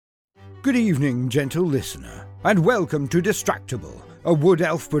Good evening, gentle listener, and welcome to Distractable, a Wood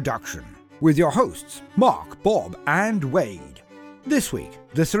Elf production, with your hosts, Mark, Bob, and Wade. This week,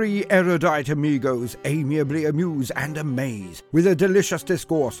 the three erudite amigos amiably amuse and amaze with a delicious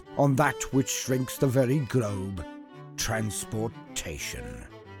discourse on that which shrinks the very globe, transportation.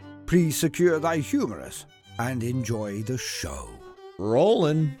 Please secure thy humerus and enjoy the show.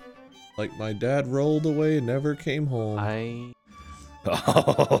 Rolling. Like my dad rolled away and never came home. That's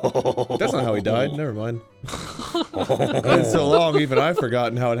not how he died. Never mind. It's been so long, even I've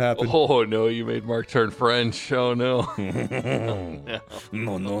forgotten how it happened. Oh no, you made Mark turn French. Oh no.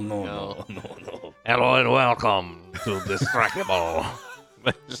 No. Hello and welcome to Distractable.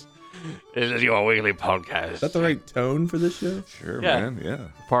 This is your weekly podcast. Is that the right tone for this show? Sure, Yeah. man. Yeah.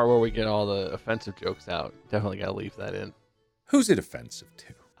 The part where we get all the offensive jokes out. Definitely gotta leave that in. Who's it offensive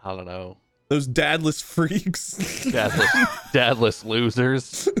to? I don't know. Those dadless freaks. Dadless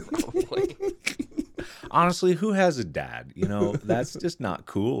losers. Honestly, who has a dad? You know, that's just not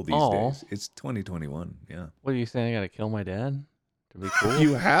cool these days. It's 2021. Yeah. What are you saying? I gotta kill my dad to be cool?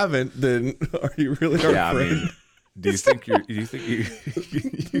 You haven't, then are you really our Yeah. I friend? mean, do you think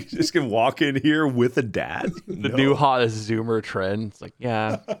you just can walk in here with a dad? The new hottest Zoomer trend. It's like,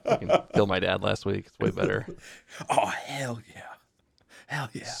 yeah, I can kill my dad last week. It's way better. Oh, hell yeah. Hell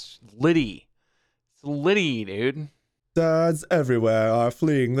yeah. It's Liddy. It's Liddy, dude. Dads everywhere are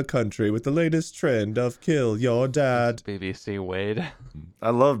fleeing the country with the latest trend of kill your dad. BBC Wade. I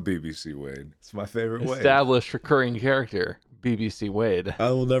love BBC Wade. It's my favorite Wade. Established recurring character. BBC Wade.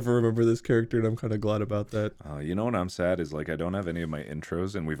 I will never remember this character, and I'm kind of glad about that. You know what I'm sad is, like, I don't have any of my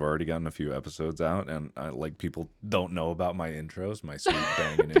intros, and we've already gotten a few episodes out, and people don't know about my intros, my sweet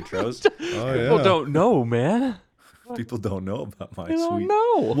banging intros. Oh, People yeah. don't know, man. People don't know about my They don't sweet.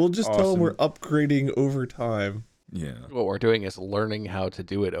 know. We'll just tell them Awesome. we're upgrading over time. Yeah. What we're doing is learning how to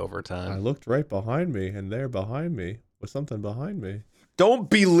do it over I time. looked right behind me, and there behind me was something behind me. Don't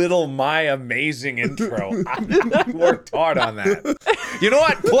belittle my amazing intro. I worked hard on that. You know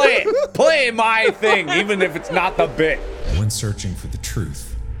what? Play it. Play my thing, even if it's not the bit. I went searching for the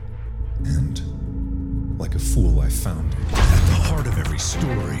truth, and like a fool, I found it. At the heart of every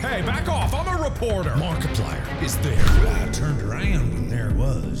story, Hey, back off! I'm a reporter! Markiplier is there. I turned around, and there it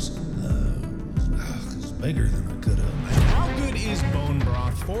was. It was bigger than I could have imagined. How good is bone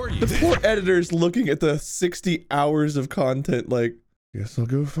broth for you? The poor editor's looking at the 60 hours of content like, guess I'll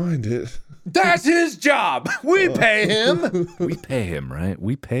go find it. That's his job. We pay him. We pay him, right?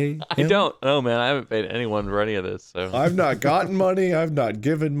 We pay him. I don't know, man. I haven't paid anyone for any of this. So I've not gotten money. I've not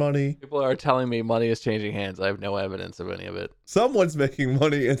given money. people are telling me money is changing hands. I have no evidence of any of it. Someone's making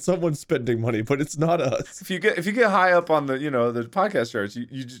money and someone's spending money, but it's not us. If you get high up on the the podcast charts, you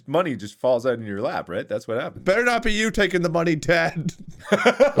just money just falls out in your lap, right? That's what happens. Better not be you taking the money, Dad.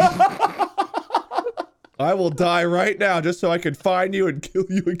 I will die right now just so I can find you and kill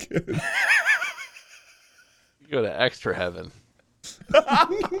you again. You go to extra heaven.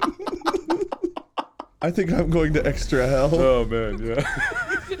 I think I'm going to extra hell. Oh man, yeah.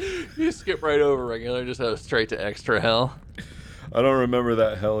 You skip right over regular, just go straight to extra hell. I don't remember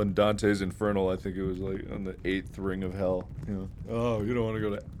that hell in Dante's Infernal. I think it was like on the 8th ring of hell. You know, oh, you don't want to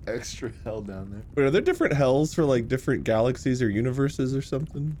go to extra hell down there. Wait, are there different hells for like different galaxies or universes or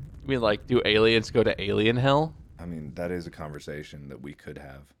something? You mean like, do aliens go to alien hell? I mean, that is a conversation that we could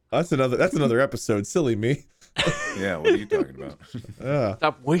have. That's another episode. Silly me. Yeah, what are you talking about? Yeah,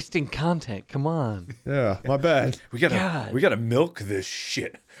 Stop wasting content. Come on. yeah, my bad. We God. gotta milk this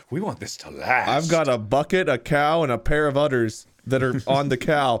shit. We want this to last. I've got a bucket, a cow, and a pair of udders that are on the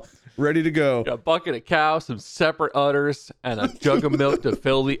cow, ready to go. Got a bucket of cow, some separate udders, and a jug of milk to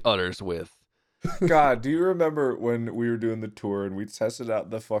fill the udders with. God, do you remember when we were doing the tour and we tested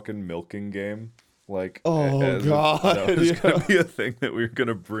out the fucking milking game? Like, Oh, as God, that was yeah. gonna be a thing that we were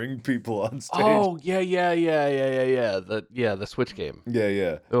gonna bring people on stage. Oh, yeah. The Switch game.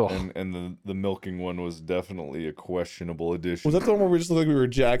 Yeah. Ugh. And the milking one was definitely a questionable addition. Was that the one where we just looked like we were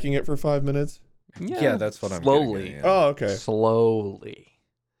jacking it for 5 minutes? Yeah, that's what I'm slowly. getting at, Oh, okay. Slowly.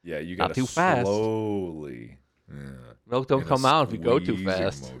 yeah, you Not gotta too fast. slowly. Yeah. Milk don't In a come out if you go too squeezing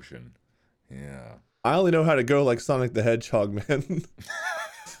fast. motion. Yeah. I only know how to go like Sonic the Hedgehog, man.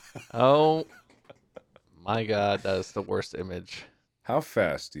 Oh my God, that is the worst image. How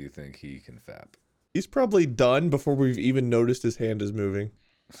fast do you think he can fap? He's probably done before we've even noticed his hand is moving.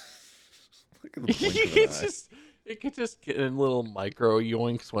 Look at the blink He of an could eye. just get in little micro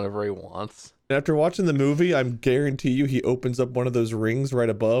yoinks whenever he wants. And after watching the movie, I guarantee you he opens up one of those rings right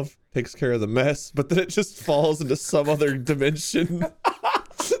above, takes care of the mess, but then it just falls into some other dimension.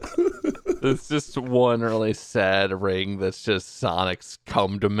 It's just one really sad ring that's just Sonic's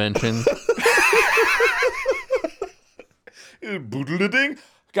cum dimension. Boodle-a-ding.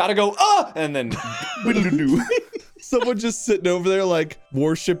 Gotta go, and then boodle-a-doo. Someone just sitting over there, like,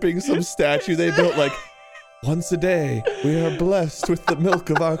 worshipping some statue they built, like, once a day, we are blessed with the milk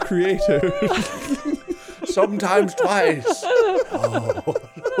of our creator. Sometimes twice. Oh,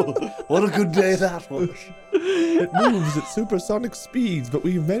 what a good day that was. It moves at supersonic speeds, but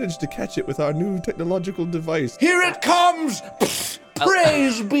we've managed to catch it with our new technological device. Here it comes!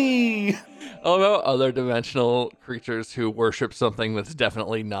 Praise be! Although other dimensional creatures who worship something that's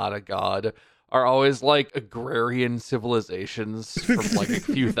definitely not a god are always like agrarian civilizations from like a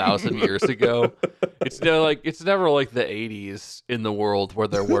few thousand years ago. It's never like the 80s in the world where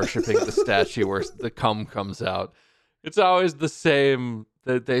they're worshiping the statue where the cum comes out. It's always the same,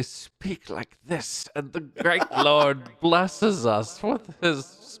 that they speak like this, and the great Lord blesses us with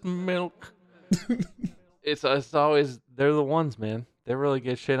his milk. It's always, they're the ones, man. They really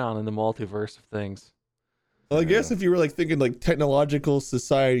get shit on in the multiverse of things. Well, I guess if you were like thinking like technological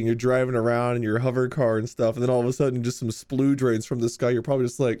society and you're driving around in your hover car and stuff, and then all of a sudden just some splooge rains from the sky, you're probably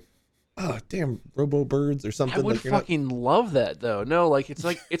just like, oh, damn, robo birds or something. I would fucking love that though. No, like it's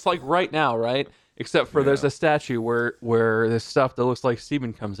like right now, right? Except for there's a statue where this stuff that looks like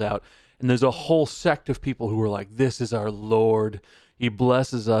semen comes out, and there's a whole sect of people who are like, this is our Lord. He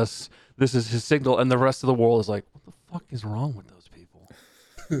blesses us. This is his signal. And the rest of the world is like, what the fuck is wrong with those people?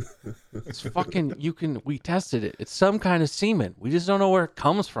 It's fucking, we tested it. It's some kind of semen. We just don't know where it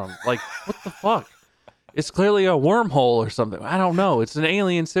comes from. Like, what the fuck? It's clearly a wormhole or something. I don't know. It's an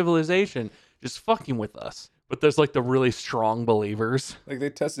alien civilization just fucking with us. But there's like the really strong believers. Like they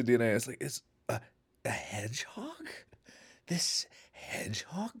tested DNA. It's like, it's a hedgehog? This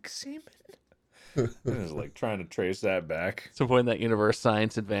hedgehog semen? I was like trying to trace that back. At some point in that universe,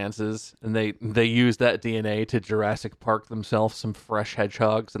 science advances, and they use that DNA to Jurassic Park themselves some fresh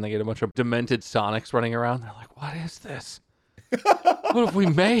hedgehogs, and they get a bunch of demented Sonics running around. They're like, what is this? What have we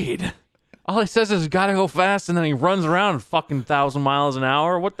made? All he says is, gotta go fast, and then he runs around fucking 1,000 miles an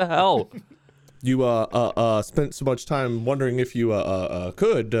hour. What the hell? You spent so much time wondering if you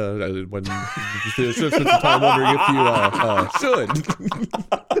could when you spent some time wondering if you should.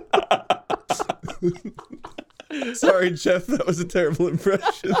 Sorry, Jeff, that was a terrible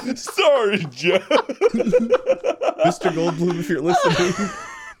impression. Sorry, Jeff. Mr. Goldblum, if you're listening.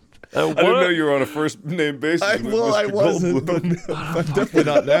 I didn't know you were on a first name basis. I wasn't, but I'm definitely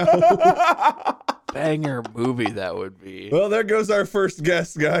not now. Banger movie that would be. Well, there goes our first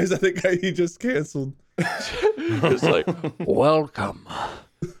guest, guys. I think he just canceled. It's like, welcome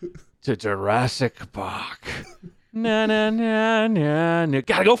to Jurassic Park. Na na na na na.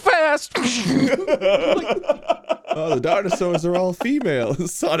 Gotta go fast. Oh, the dinosaurs are all female.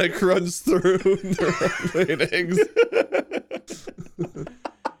 Sonic runs through. They're all laying eggs.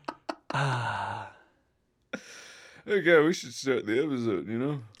 Okay, we should start the episode, you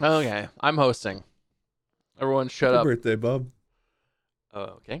know? Okay, I'm hosting. Everyone shut Happy up. birthday, Bob.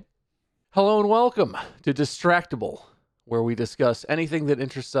 Okay. Hello and welcome to Distractable, where we discuss anything that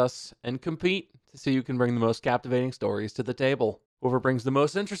interests us and compete to see who can bring the most captivating stories to the table. Whoever brings the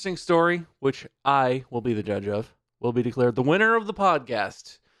most interesting story, which I will be the judge of, will be declared the winner of the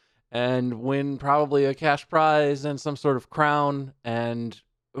podcast and win probably a cash prize and some sort of crown, and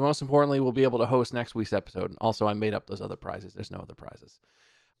most importantly, we'll be able to host next week's episode. Also, I made up those other prizes. There's no other prizes.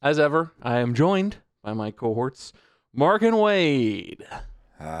 As ever, I am joined by my cohorts, Mark and Wade.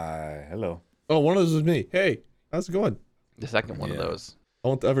 Hi, hello. Oh, one of those is me. Hey, how's it going? The second one of those. I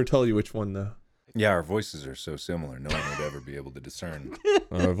won't ever tell you which one, though. Yeah, our voices are so similar, no one would ever be able to discern.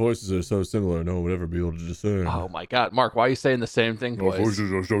 Our voices are so similar, no one would ever be able to discern. Oh my God, Mark, why are you saying the same thing, boys?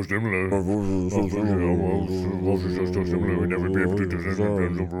 are so similar. Our voices are so similar, we'd never be able to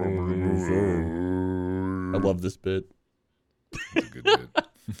discern. I love this bit. That's a good bit.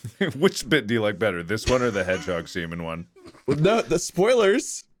 Which bit do you like better, this one or the hedgehog semen one? Well, no, the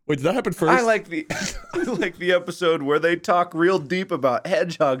spoilers. Wait, did that happen first? I like the episode where they talk real deep about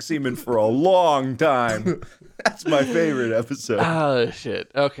hedgehog semen for a long time. That's my favorite episode. Oh,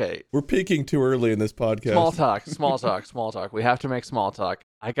 shit. Okay. We're peaking too early in this podcast. Small talk. We have to make small talk.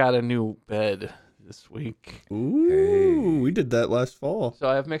 I got a new bed this week. Ooh, we did that last fall. So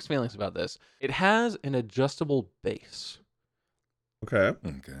I have mixed feelings about this. It has an adjustable base. Okay.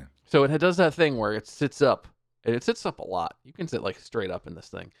 So it does that thing where it sits up. And it sits up a lot. You can sit like straight up in this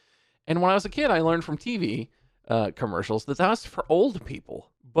thing. And when I was a kid, I learned from TV commercials that was for old people.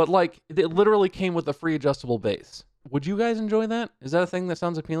 But like, it literally came with a free adjustable base. Would you guys enjoy that? Is that a thing that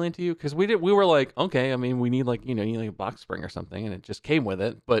sounds appealing to you? Because we were like, okay, I mean, we need like, you need like a box spring or something, and it just came with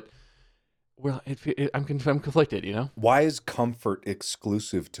it. But Well, I'm conflicted, you know? Why is comfort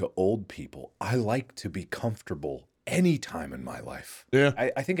exclusive to old people? I like to be comfortable any time in my life. Yeah.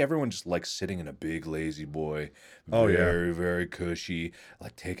 I think everyone just likes sitting in a big lazy boy. Oh, yeah. Very, very cushy.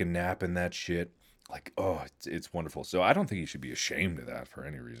 Like take a nap in that shit. Like, oh, it's wonderful. So I don't think you should be ashamed of that for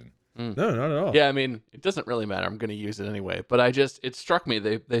any reason. No, not at all. Yeah, I mean, it doesn't really matter. I'm going to use it anyway. But it struck me.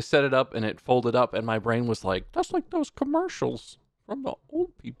 They set it up and it folded up, and my brain was like, that's like those commercials from the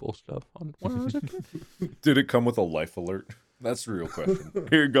old people stuff on when I was a kid. Did it come with a life alert? That's the real question.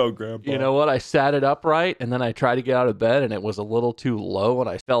 Here you go, Grandpa. You know what? I sat it upright, and then I tried to get out of bed, and it was a little too low, and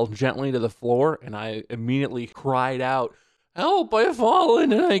I fell gently to the floor, and I immediately cried out, help, I've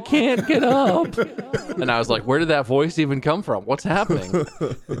fallen, and I can't get up. And I was like, where did that voice even come from? What's happening?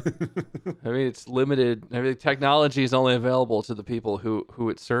 I mean, it's limited. I mean, technology is only available to the people who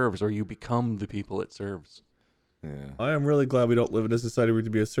it serves, or you become the people it serves. Yeah. I am really glad we don't live in a society where you have to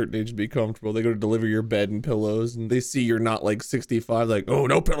be a certain age to be comfortable. They go to deliver your bed and pillows, and they see you're not like 65, like, oh,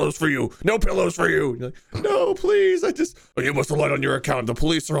 no pillows for you, no pillows for you. And you're like, no, please, oh, you must have lied on your account. The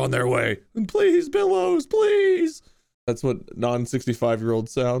police are on their way. And please, pillows, please. That's what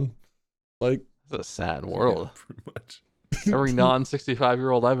non-65-year-olds sound like. It's a sad world. Yeah, pretty much. Every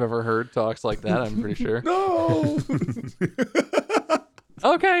non-65-year-old I've ever heard talks like that, I'm pretty sure. No.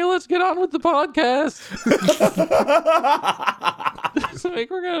 Okay, let's get on with the podcast.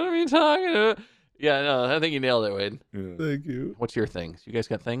 Like we're gonna be talking about. Yeah, no, I think you nailed it, Wade. Yeah. Thank you. What's your things? You guys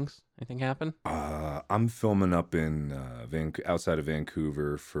got things? Anything happen? I'm filming up in outside of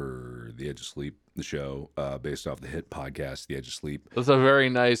Vancouver for The Edge of Sleep, the show, based off the hit podcast, The Edge of Sleep. That's a very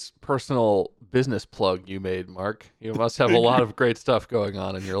nice personal business plug you made, Mark. You must have a lot of great stuff going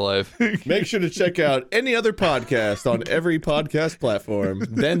on in your life. Make sure to check out any other podcast on every podcast platform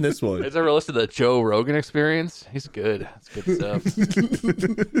than this one. Has ever listened to the Joe Rogan Experience? He's good. That's good stuff.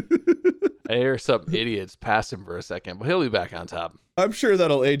 I hear some idiots pass him for a second, but he'll be back on top. I'm sure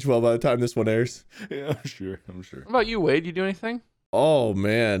that'll age well by the time this one airs. Yeah, I'm sure. What about you, Wade? You do anything? Oh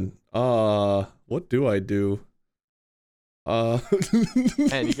man. What do I do? Man,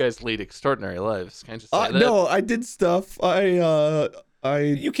 you guys lead extraordinary lives. Can I just say that? No, I did stuff.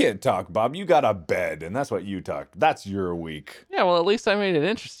 You can't talk, Bob. You got a bed, and that's what you talked. That's your week. Yeah, well, at least I made it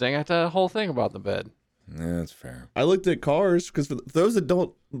interesting. I had a whole thing about the bed. Yeah, that's fair. I looked at cars because for those that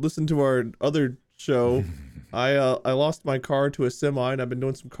don't listen to our other show, I lost my car to a semi, and I've been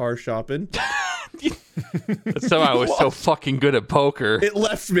doing some car shopping. Somehow I was so fucking good at poker. It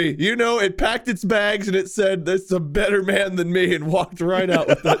left me. You know, it packed its bags and it said, "That's a better man than me," and walked right out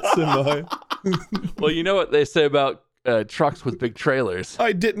with that semi. Well, you know what they say about trucks with big trailers.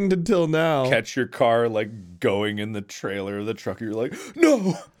 I didn't until now. Catch your car like going in the trailer of the truck. You're like,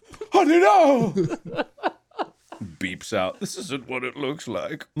 no, honey, no. Beeps out. This isn't what it looks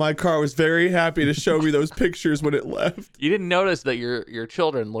like. My car was very happy to show me those pictures when it left. You didn't notice that your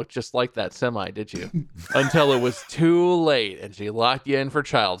children looked just like that semi, did you? Until it was too late and she locked you in for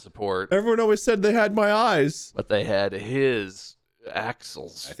child support. Everyone always said they had my eyes. But they had his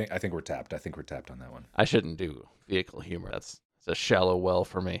axles. I think we're tapped. I think we're tapped on that one. I shouldn't do vehicle humor. It's a shallow well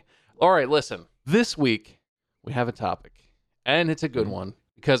for me. All right, listen. This week we have a topic, and it's a good one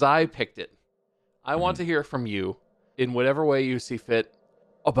because I picked it. I want to hear from you in whatever way you see fit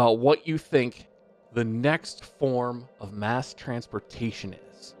about what you think the next form of mass transportation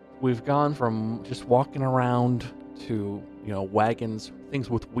is. We've gone from just walking around to, wagons, things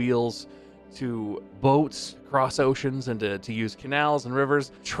with wheels, to boats across oceans and to use canals and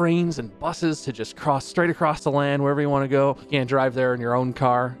rivers, trains and buses to just cross straight across the land wherever you want to go. You can't drive there in your own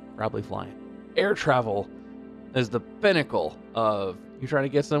car, probably flying. Air travel is the pinnacle of you trying to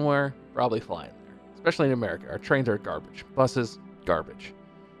get somewhere, probably flying there. Especially in America. Our trains are garbage. Buses, garbage.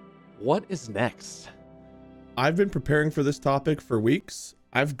 What is next? I've been preparing for this topic for weeks.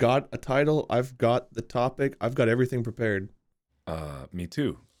 I've got a title. I've got the topic. I've got everything prepared. Me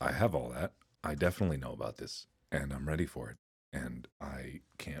too. I have all that. I definitely know about this, and I'm ready for it. And I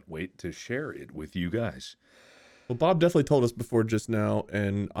can't wait to share it with you guys. Well, Bob definitely told us before just now,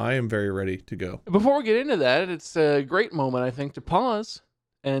 and I am very ready to go. Before we get into that, it's a great moment, I think, to pause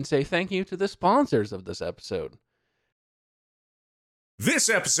and say thank you to the sponsors of this episode. This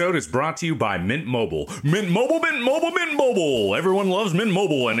episode is brought to you by Mint Mobile. Mint Mobile, Mint Mobile, Mint Mobile. Everyone loves Mint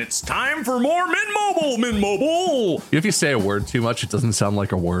Mobile, and it's time for more Mint Mobile, Mint Mobile. If you say a word too much, it doesn't sound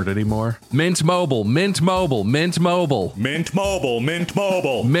like a word anymore. Mint Mobile, Mint Mobile, Mint Mobile. Mint Mobile, Mint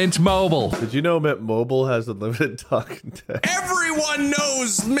Mobile. Mint Mobile. Did you know Mint Mobile has unlimited talk and text? Everyone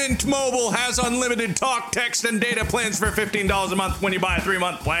knows Mint Mobile has unlimited talk, text, and data plans for $15 a month when you buy a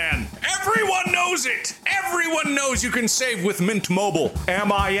 3-month plan. Everyone knows it. Everyone knows you can save with Mint Mobile.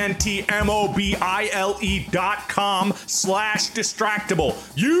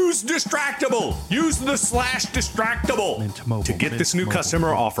 MintMobile.com/distractible. Use Distractible. Use the /Distractible. To get this new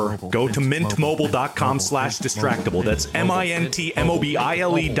customer offer, go to mintmobile.com/distractible. That's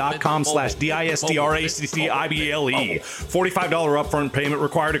MintMobile.com/distractible. $45 upfront payment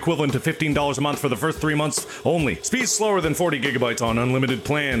required, equivalent to $15 a month for the first 3 months only. Speed slower than 40 gigabytes on unlimited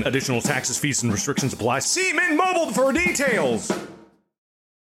plan. Additional taxes, fees, and restrictions apply. See Mint Mobile for details.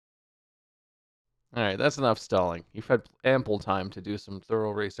 All right, that's enough stalling. You've had ample time to do some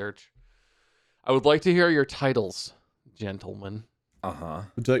thorough research. I would like to hear your titles, gentlemen.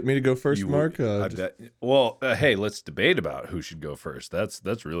 Would you like me to go first, Mark? Well, hey, let's debate about who should go first.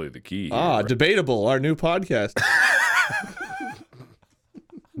 That's really the key here, right? Debatable, our new podcast.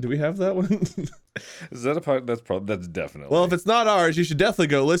 Do we have that one? Is that a podcast? That's definitely. Well, if it's not ours, you should definitely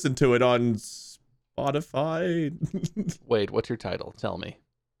go listen to it on Spotify. Wait, what's your title? Tell me.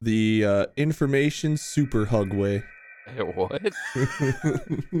 The Information Super Hugway. What?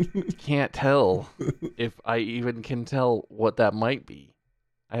 Can't tell if I even can tell what that might be.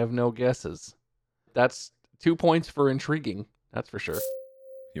 I have no guesses. That's 2 points for intriguing. That's for sure.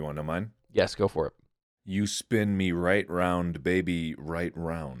 You want to know mine? Yes, go for it. You spin me right round, baby, right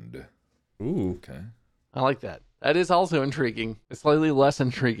round. Ooh. Okay. I like that. That is also intriguing. It's slightly less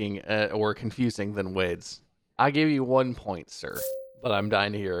intriguing or confusing than Wade's. I gave you 1 point, sir. But I'm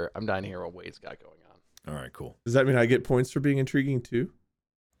dying to hear what Wade's got going on. All right, cool. Does that mean I get points for being intriguing too?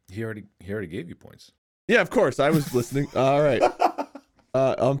 He already gave you points. Yeah, of course. I was listening. All right.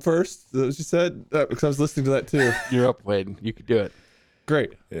 I'm first. That was you said because I was listening to that too. You're up, Wade. You could do it.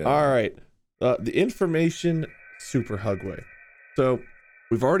 Great. Yeah. All right. The Information Super Hugway. So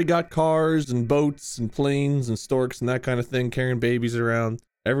we've already got cars and boats and planes and storks and that kind of thing carrying babies around.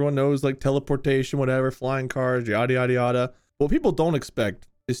 Everyone knows like teleportation, whatever, flying cars, yada yada yada. What people don't expect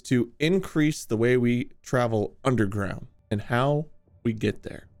is to increase the way we travel underground and how we get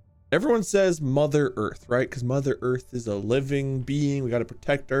there. Everyone says Mother Earth, right? Because Mother Earth is a living being. We got to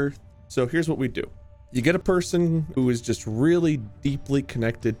protect Earth. So here's what we do. You get a person who is just really deeply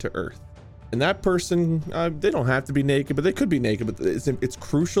connected to Earth. And that person, they don't have to be naked, but they could be naked. But it's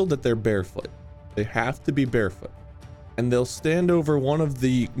crucial that they're barefoot. They have to be barefoot. And they'll stand over one of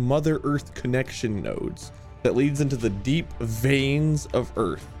the Mother Earth connection nodes that leads into the deep veins of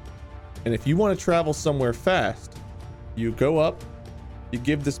Earth. And if you want to travel somewhere fast, you go up, you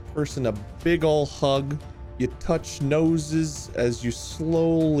give this person a big ol' hug, you touch noses as you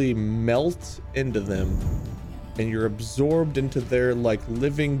slowly melt into them, and you're absorbed into their like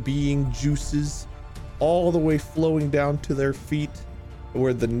living being juices, all the way flowing down to their feet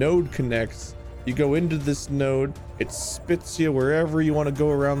where the node connects. You go into this node, it spits you wherever you want to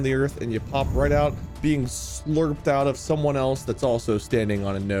go around the Earth, and you pop right out, being slurped out of someone else that's also standing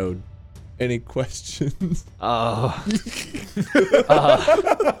on a node. Any questions? A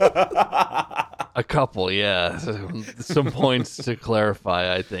couple, yeah. Some points to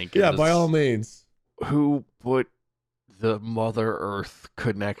clarify, I think. Yeah, by all means. Who put the Mother Earth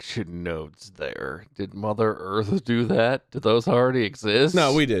connection nodes there? Did Mother Earth do that? Do those already exist?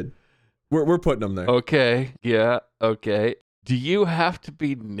 No, we did. We're putting them there. Okay, yeah, okay. Do you have to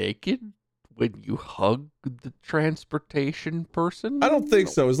be naked when you hug the transportation person? I don't think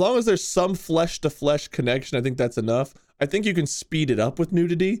so. As long as there's some flesh-to-flesh connection, I think that's enough. I think you can speed it up with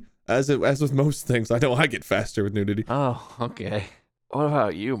nudity, as with most things. I know I get faster with nudity. Oh, okay. What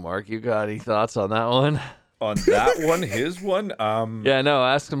about you, Mark? You got any thoughts on that one? On that one, his one? Yeah, no,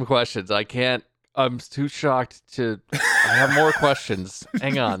 ask him questions. I can't. I'm too shocked to. I have more questions.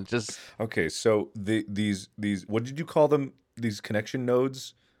 Hang on, just. Okay, so these what did you call them? These connection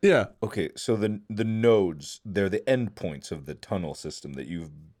nodes? Yeah. Okay, so the nodes, they're the endpoints of the tunnel system that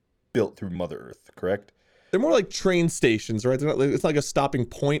you've built through Mother Earth, correct? They're more like train stations, right? They're not, it's like a stopping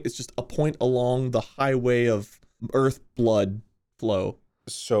point. It's just a point along the highway of Earth blood flow.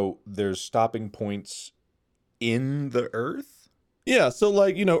 So there's stopping points in the Earth? Yeah, so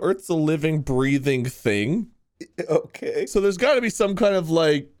like, Earth's a living, breathing thing. Okay. So there's got to be some kind of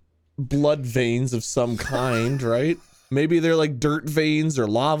like blood veins of some kind, right? Maybe they're like dirt veins or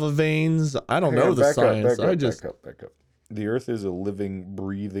lava veins. I don't know the science. Back up. The Earth is a living,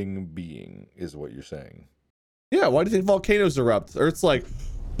 breathing being, is what you're saying. Yeah, why do you think volcanoes erupt? Earth's like,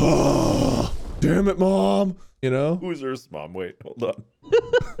 oh, damn it, Mom. Who's Earth's mom? Wait, hold on.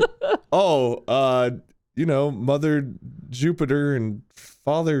 Mother Jupiter and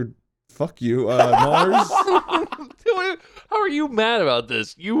Father, fuck you, Mars. How are you mad about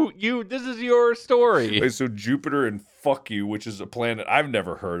this? This is your story. Wait, so Jupiter and fuck you, which is a planet I've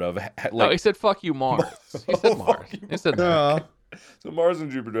never heard of. No, he said fuck you, Mars. He said Mars. He said that. So Mars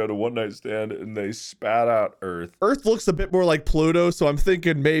and Jupiter had a one-night stand, and they spat out Earth. Earth looks a bit more like Pluto, so I'm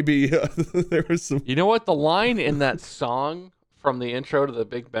thinking maybe there was some. You know what? The line in that song from the intro to The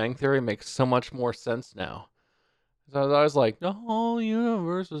Big Bang Theory makes so much more sense now. So I was like, the whole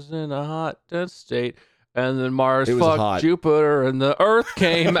universe was in a hot, dense state. And then Mars It was fucked hot. Jupiter and the Earth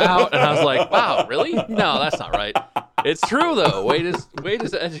came out. And I was like, wow, really? No, that's not right. It's true, though. Wade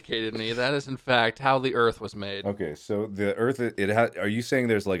has educated me. That is, in fact, how the Earth was made. Okay, so the Earth, it has. Are you saying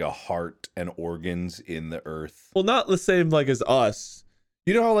there's like a heart and organs in the Earth? Well, not the same like as us.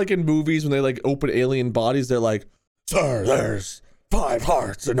 You know how like in movies when they like open alien bodies, they're like, "Sir, there's 5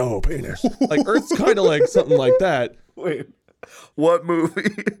 hearts and no penis." Like Earth's kind of like something like that. Wait, what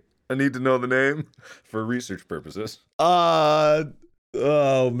movie? I need to know the name for research purposes.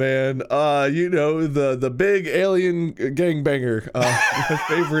 Oh man. You know the big alien gangbanger.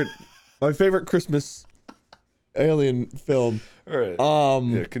 My favorite Christmas alien film. All right.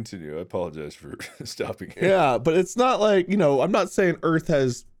 Yeah, continue. I apologize for stopping here. Yeah, but it's not like, you know, I'm not saying Earth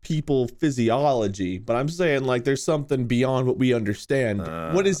has people physiology, but I'm saying like there's something beyond what we understand.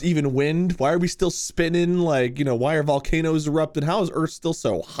 What is even wind? Why are we still spinning? Like, you know, why are volcanoes erupting? How is Earth still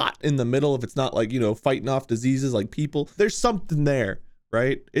so hot in the middle if it's not like, you know, fighting off diseases like people? There's something there,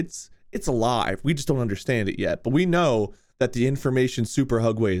 right? It's alive. We just don't understand it yet, but we know that the information super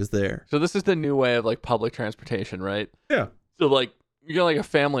hugway is there. So this is the new way of like public transportation, right? Yeah. So like you got like a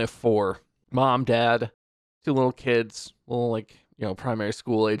family of 4, mom, dad, 2 little kids, little like, you know, primary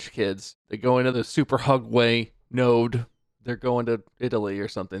school age kids. They go into the super hugway node. They're going to Italy or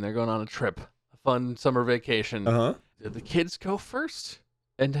something. They're going on a trip, a fun summer vacation. Did the kids go first?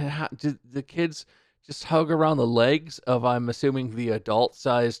 And did the kids just hug around the legs of, I'm assuming, the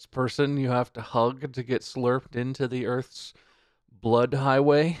adult-sized person you have to hug to get slurped into the Earth's blood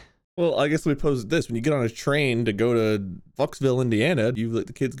highway? Well, I guess we pose this. When you get on a train to go to Foxville, Indiana, do you let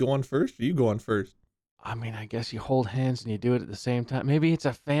the kids go on first or you go on first? I mean, I guess you hold hands and you do it at the same time. Maybe it's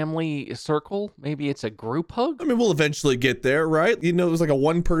a family circle. Maybe it's a group hug. I mean, we'll eventually get there, right? You know, it was like a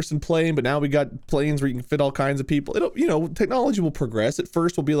 1-person plane, but now we got planes where you can fit all kinds of people. It'll, you know, technology will progress. At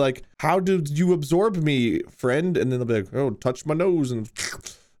first, we'll be like, how did you absorb me, friend? And then they'll be like, oh, touch my nose. And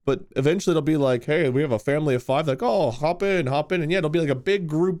but eventually it'll be like, hey, we have a family of 5. Like, oh, hop in. And yeah, it'll be like a big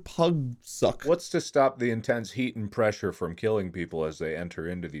group hug suck. What's to stop the intense heat and pressure from killing people as they enter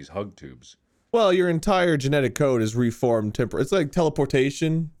into these hug tubes? Well, your entire genetic code is reformed It's like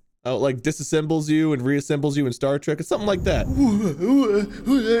teleportation. Like disassembles you and reassembles you in Star Trek. It's something like that.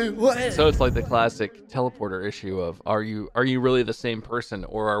 So it's like the classic teleporter issue of, are you really the same person,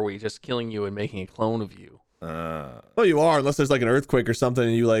 or are we just killing you and making a clone of you? Well, you are, unless there's like an earthquake or something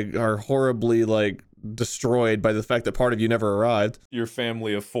and you like are horribly like destroyed by the fact that part of you never arrived. Your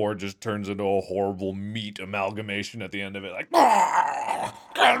family of 4 just turns into a horrible meat amalgamation at the end of it. Like,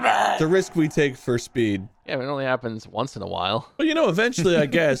 The risk we take for speed. Yeah, it only happens once in a while. Well, you know, eventually, I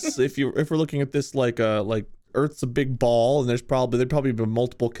guess if we're looking at this like Earth's a big ball, and there'd probably be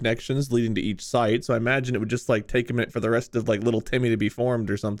multiple connections leading to each site. So I imagine it would just like take a minute for the rest of like little Timmy to be formed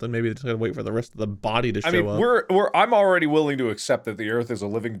or something. Maybe they just gotta wait for the rest of the body to show up. I'm already willing to accept that the Earth is a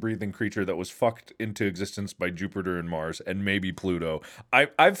living, breathing creature that was fucked into existence by Jupiter and Mars and maybe Pluto.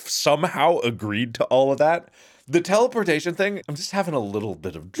 I've somehow agreed to all of that. The teleportation thing, I'm just having a little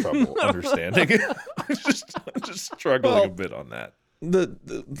bit of trouble understanding. I'm just struggling a bit on that.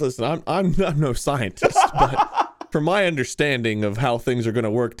 Listen, I'm no scientist, but from my understanding of how things are going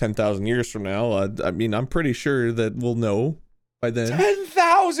to work 10,000 years from now, I mean, I'm pretty sure that we'll know by then.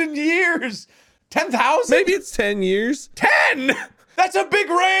 10,000 years! 10,000? Maybe it's 10 years. 10! That's a big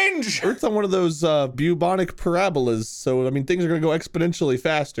range! Earth's on one of those bubonic parabolas, so I mean, things are going to go exponentially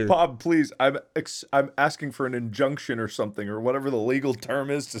faster. Bob, please, I'm asking for an injunction or something, or whatever the legal term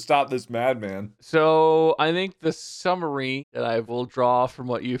is, to stop this madman. So I think the summary that I will draw from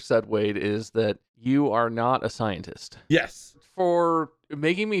what you've said, Wade, is that you are not a scientist. Yes. For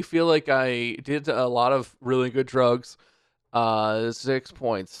making me feel like I did a lot of really good drugs, 6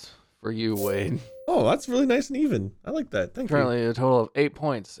 points for you, Wade. Oh, that's really nice and even. I like that. Thank you. Apparently a total of 8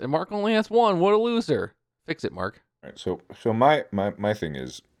 points. And Mark only has 1. What a loser. Fix it, Mark. All right, so my thing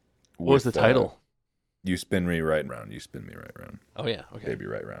is... What was the title? You spin me right round. You spin me right round. Oh, yeah. Okay. Baby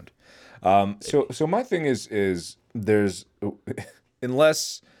right round. So my thing is there's... in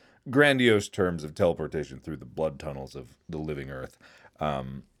less grandiose terms of teleportation through the blood tunnels of the living Earth,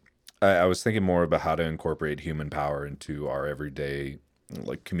 I was thinking more about how to incorporate human power into our everyday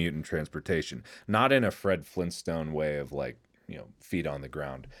like commute and transportation, not in a Fred Flintstone way of like, you know, feet on the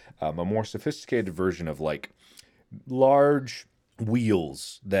ground, a more sophisticated version of like large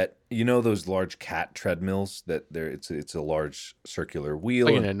wheels that, you know, those large cat treadmills that it's a large circular wheel.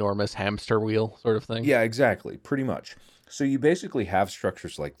 Like an enormous hamster wheel sort of thing. Yeah, exactly. Pretty much. So you basically have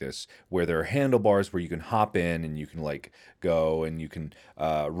structures like this where there are handlebars where you can hop in and you can like go and you can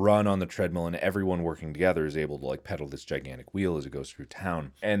run on the treadmill, and everyone working together is able to like pedal this gigantic wheel as it goes through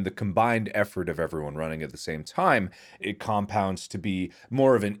town. And the combined effort of everyone running at the same time, it compounds to be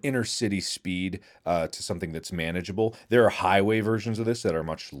more of an inner city speed to something that's manageable. There are highway versions of this that are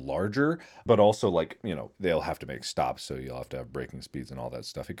much larger, but also like, you know, they'll have to make stops, so you'll have to have braking speeds and all that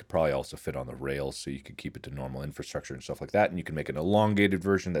stuff. It could probably also fit on the rails, so you could keep it to normal infrastructure and stuff like that. And you can make an elongated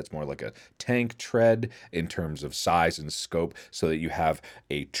version that's more like a tank tread in terms of size and scope, so that you have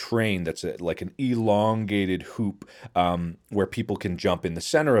a train that's like an elongated hoop where people can jump in the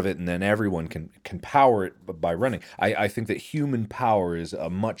center of it, and then everyone can power it by running. I think that human power is a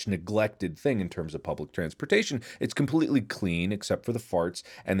much neglected thing in terms of public transportation. It's completely clean except for the farts,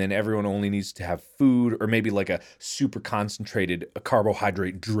 and then everyone only needs to have food or maybe like a super concentrated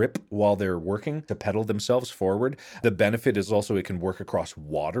carbohydrate drip while they're working to pedal themselves forward. The benefit is also it can work across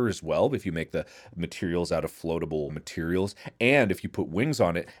water as well if you make the materials out of floatable materials, and if you put wings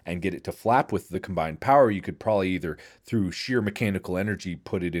on it and get it to flap with the combined power, you could probably either through sheer mechanical energy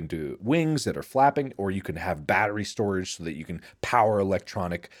put it into wings that are flapping, or you can have battery storage so that you can power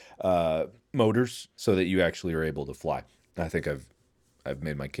electronic motors so that you actually are able to fly. I think I've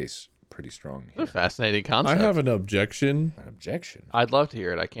made my case pretty strong here. A fascinating concept. I have an objection. An objection? I'd love to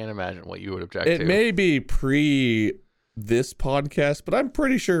hear it. I can't imagine what you would object It to. may be pre this podcast, but I'm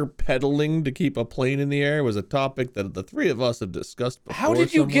pretty sure pedaling to keep a plane in the air was a topic that the three of us have discussed before. How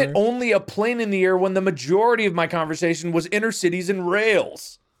did you somewhere. get only a plane in the air when the majority of my conversation was inner cities and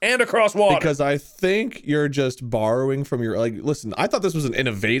rails and across water? Because I think you're just borrowing from your, like, listen, I thought this was an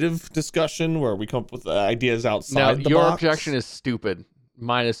innovative discussion where we come up with ideas outside the your box. objection is stupid.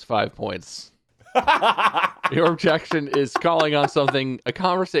 -5 points. Your objection is calling on something, a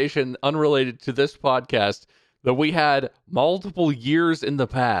conversation unrelated to this podcast that we had multiple years in the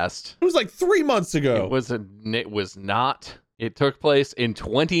past. It was like 3 months ago. It was not. It took place in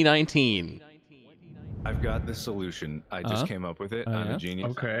 2019. I've got the solution. I just came up with it. I'm a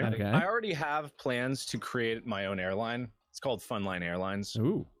genius. Okay. I already have plans to create my own airline. It's called Funline Airlines.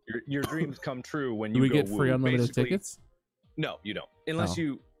 Ooh. Your dreams come true when Do you we go get free woo. unlimited Basically- tickets? No, you don't. Unless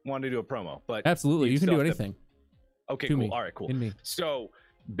you want to do a promo. But Absolutely. You can still do have to- anything. Okay, To cool. me. All right, cool. In me. So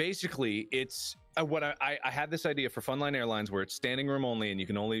basically, it's what I had this idea for Funline Airlines where it's standing room only, and you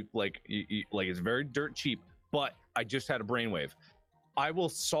can only like it's very dirt cheap. But I just had a brainwave. I will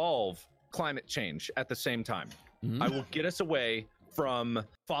solve climate change at the same time. I will get us away from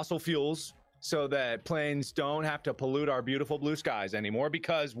fossil fuels so that planes don't have to pollute our beautiful blue skies anymore,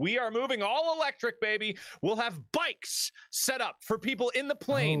 because we are moving all electric, baby. We'll have bikes set up for people in the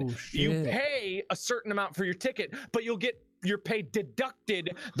plane. Oh, You shit. pay a certain amount for your ticket, but you'll get your pay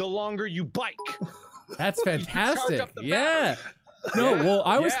deducted the longer you bike. That's charge fantastic. up the Yeah. No, well,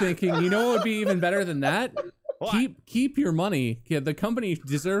 I was thinking, you know what would be even better than that? What? Keep your money. Yeah, the company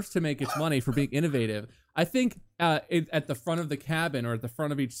deserves to make its money for being innovative. I think at the front of the cabin or at the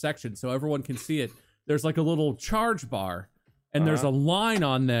front of each section, so everyone can see it, there's like a little charge bar, and there's a line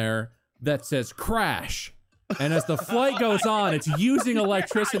on there that says crash. And as the flight goes on, it's using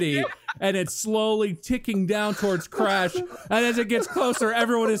electricity, and it's slowly ticking down towards crash. And as it gets closer,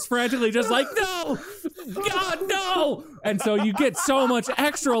 everyone is frantically just like, no, God, no. And so you get so much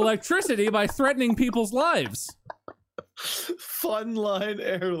extra electricity by threatening people's lives. Funline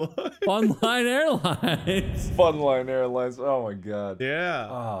Airlines. Funline Airlines. Funline Airlines. Oh my god. Yeah.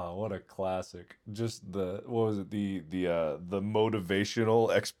 Oh, what a classic. Just the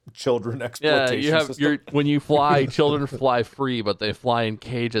motivational children Yeah, exploitation you have system. when you fly, children fly free, but they fly in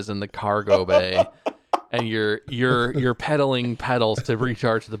cages in the cargo bay, and you're pedaling pedals to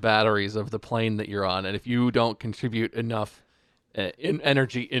recharge the batteries of the plane that you're on. And if you don't contribute enough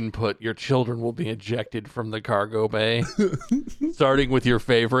energy input, your children will be ejected from the cargo bay, starting with your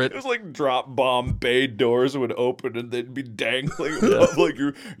favorite. It was like drop bomb bay doors would open and they'd be dangling above, like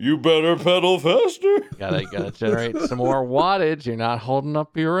you better pedal faster. Gotta generate some more wattage. You're not holding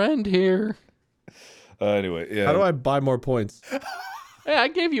up your end here. Anyway, yeah. How do I buy more points? Hey, I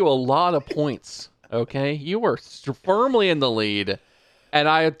gave you a lot of points. Okay, you were firmly in the lead, and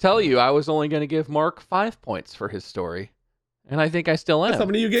I tell you, I was only going to give Mark 5 points for his story. And I think I still am. That's how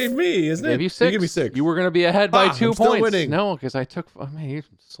many you gave me, isn't I it? gave you 6. You gave me 6. You were going to be ahead by 2 I'm still points. winning. No, because I took. Oh man, you're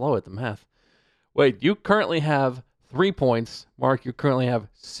slow at the math. Wait, you currently have 3 points. Mark, you currently have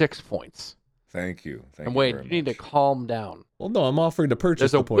 6 points. Thank you. Thank And you wait, very you need to much. calm down. Well, no, I'm offering to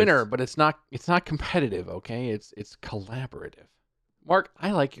purchase There's a the points. winner, but it's not competitive. Okay, it's collaborative. Mark,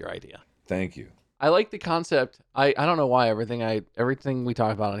 I like your idea. Thank you. I like the concept. I don't know why everything we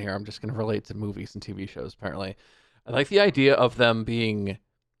talk about on here, I'm just going to relate to movies and TV shows, apparently. I like the idea of them being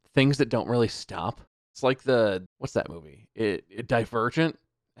things that don't really stop. It's like what's that movie? It Divergent,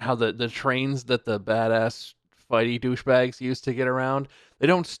 how the trains that the badass fighty douchebags use to get around, they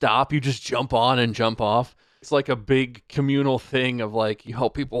don't stop. You just jump on and jump off. It's like a big communal thing of like, you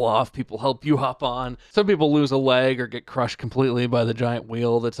help people off, people help you hop on. Some people lose a leg or get crushed completely by the giant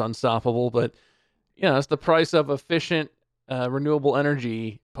wheel that's unstoppable, but it's the price of efficient, renewable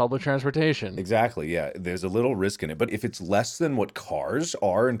energy public transportation. Exactly, yeah. There's a little risk in it, but if it's less than what cars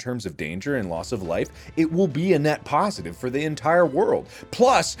are in terms of danger and loss of life, it will be a net positive for the entire world.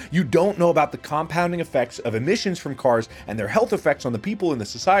 Plus, you don't know about the compounding effects of emissions from cars and their health effects on the people in the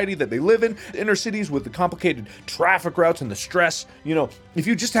society that they live in, inner cities with the complicated traffic routes and the stress. If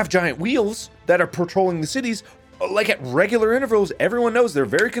you just have giant wheels that are patrolling the cities, like at regular intervals, everyone knows they're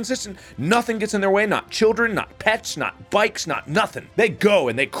very consistent. Nothing gets in their way, not children, not pets, not bikes, not nothing. They go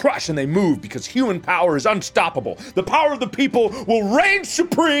and they crush and they move because human power is unstoppable. The power of the people will reign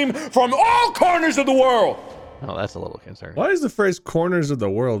supreme from all corners of the world. Oh, that's a little concerning. Why is the phrase corners of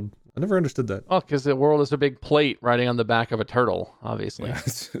the world? I never understood that. Oh, because the world is a big plate riding on the back of a turtle, obviously. Yeah,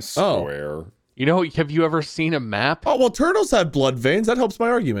 square. Have you ever seen a map? Oh, well, turtles have blood veins. That helps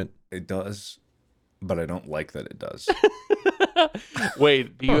my argument. It does. But I don't like that it does.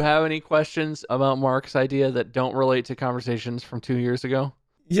 Wait, do you have any questions about Mark's idea that don't relate to conversations from 2 years ago?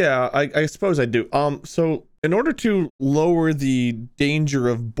 Yeah, I suppose I do. So in order to lower the danger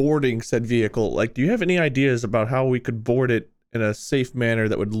of boarding said vehicle, do you have any ideas about how we could board it in a safe manner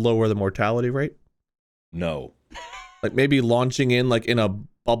that would lower the mortality rate? No. Maybe launching in in a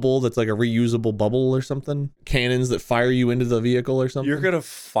bubble that's like a reusable bubble or something? Cannons that fire you into the vehicle or something? You're gonna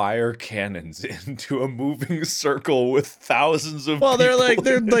fire cannons into a moving circle with thousands of people.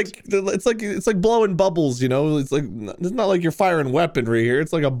 It's like blowing bubbles, It's not like you're firing weaponry here.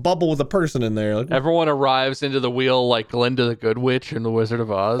 It's like a bubble with a person in there. Everyone arrives into the wheel like Glinda the Good Witch in The Wizard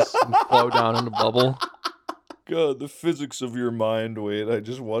of Oz and flow down in a bubble. God, the physics of your mind, Wade, I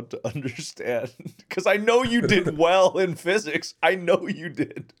just want to understand. Because I know you did well in physics. I know you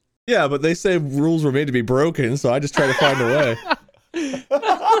did. Yeah, but they say rules were made to be broken, so I just try to find a way.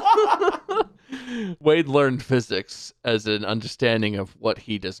 Wade learned physics as an understanding of what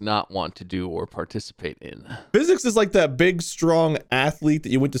he does not want to do or participate in. Physics is like that big, strong athlete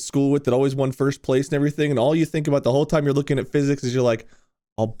that you went to school with that always won first place and everything, and all you think about the whole time you're looking at physics is you're like,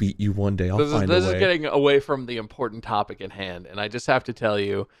 I'll beat you one day. I'll find a way. This is getting away from the important topic at hand, and I just have to tell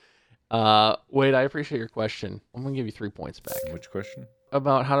you, Wade, I appreciate your question. I'm going to give you 3 points back. Which question?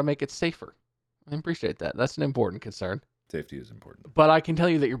 About how to make it safer. I appreciate that. That's an important concern. Safety is important. But I can tell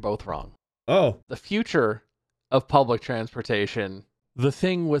you that you're both wrong. Oh. The future of public transportation, the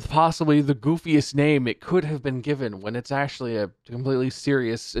thing with possibly the goofiest name it could have been given when it's actually a completely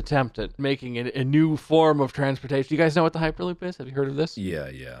serious attempt at making it a new form of transportation. You guys know what the Hyperloop is? Have you heard of this? Yeah,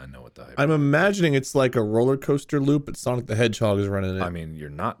 I know what the Hyperloop is. I'm imagining it's like a roller coaster loop, but Sonic the Hedgehog is running it. I mean, you're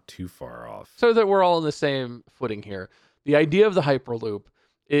not too far off. So that we're all on the same footing here. The idea of the Hyperloop,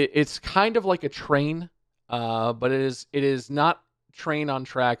 it's kind of like a train, but it is not train on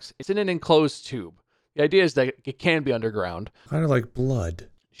tracks. It's in an enclosed tube. The idea is that it can be underground. Kind of like blood.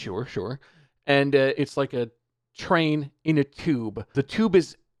 Sure. And it's like a train in a tube. The tube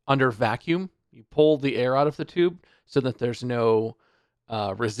is under vacuum. You pull the air out of the tube so that there's no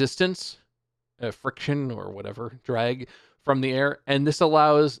resistance, friction or whatever, drag from the air. And this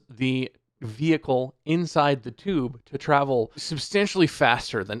allows the vehicle inside the tube to travel substantially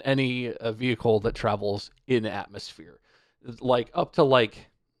faster than any vehicle that travels in atmosphere. Up to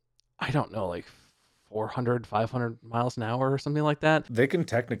I don't know, 400, 500 miles an hour or something like that. They can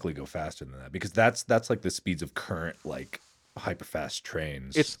technically go faster than that because that's like the speeds of current hyper fast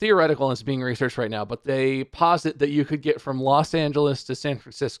trains. It's theoretical and it's being researched right now, but they posit that you could get from Los Angeles to San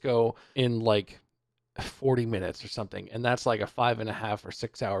Francisco in 40 minutes or something, and that's like a 5.5 or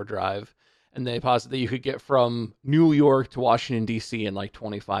 6 hour drive. And they posit that you could get from New York to Washington D.C. in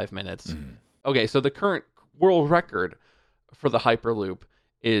 25 minutes. Mm-hmm. Okay, so the current world record for the Hyperloop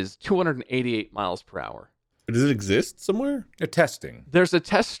is 288 miles per hour. Does it exist somewhere? Testing. There's a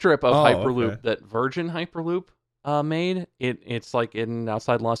test strip of Hyperloop that Virgin Hyperloop made. It's in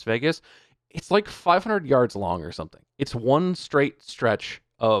outside Las Vegas. It's 500 yards long or something. It's one straight stretch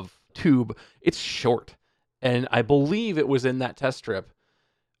of tube. It's short. And I believe it was in that test strip.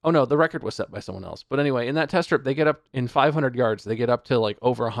 Oh no, the record was set by someone else. But anyway, in that test strip, they get up in 500 yards. They get up to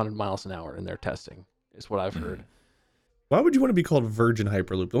over 100 miles an hour in their testing, is what I've heard. Why would you want to be called Virgin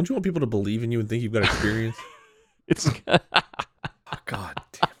Hyperloop? Don't you want people to believe in you and think you've got experience? It's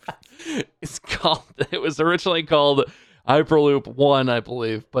It's called. It was originally called Hyperloop One, I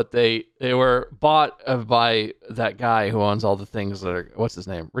believe, but they were bought by that guy who owns all the things that are. What's his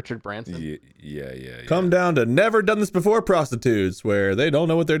name? Richard Branson. Yeah. Come down to never done this before prostitutes, where they don't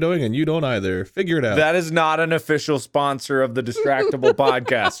know what they're doing and you don't either. Figure it out. That is not an official sponsor of the Distractable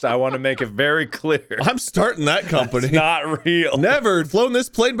podcast. I want to make it very clear. I'm starting that company. It's not real. Never flown this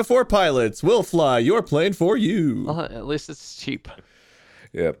plane before pilots. We'll fly your plane for you. Well, at least it's cheap.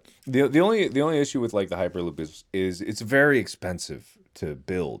 Yeah. The only issue with like the Hyperloop is it's very expensive to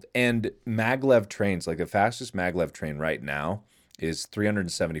build. And maglev trains, like the fastest maglev train right now is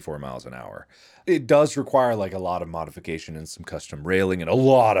 374 miles an hour. It does require like a lot of modification and some custom railing and a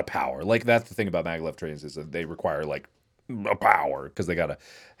lot of power. Like that's the thing about maglev trains is that they require like a power because they got to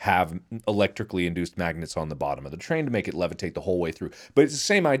have electrically induced magnets on the bottom of the train to make it levitate the whole way through. But it's the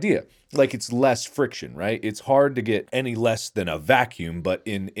same idea. Like it's less friction, right? It's hard to get any less than a vacuum, but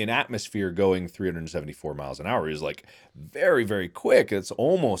in atmosphere going 374 miles an hour is like very, very quick. It's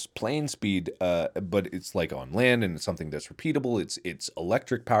almost plane speed, but it's like on land and it's something that's repeatable. It's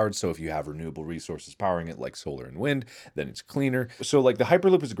electric powered. So if you have renewable resources powering it like solar and wind, then it's cleaner. So like the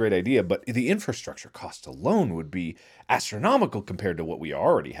Hyperloop is a great idea, but the infrastructure cost alone would be astronomical compared to what we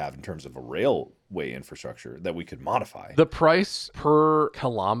already have in terms of a railway infrastructure that we could modify. The price per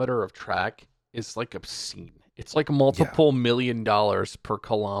kilometer of track is like obscene. It's like multiple $1 million per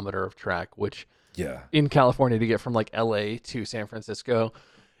kilometer of track, which in California to get from like LA to San Francisco,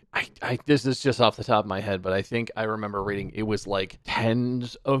 I this is just off the top of my head, but I think I remember reading it was like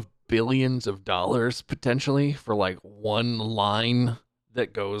tens of billions of dollars potentially for like one line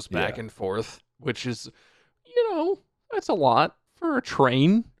that goes back and forth, which is, that's a lot for a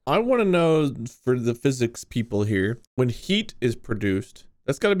train. I want to know for the physics people here, when heat is produced,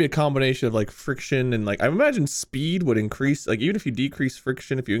 that's got to be a combination of like friction and like, I imagine speed would increase. Like even if you decrease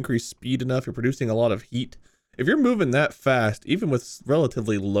friction, if you increase speed enough, you're producing a lot of heat. If you're moving that fast, even with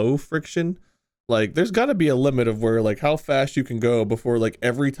relatively low friction, like there's got to be a limit of where like how fast you can go before like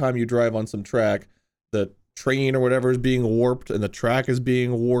every time you drive on some track, the train or whatever is being warped and the track is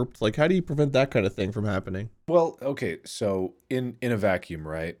being warped. Like how do you prevent that kind of thing from happening? Well, okay, so in a vacuum,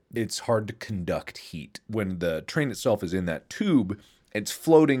 right, it's hard to conduct heat. When the train itself is in that tube, it's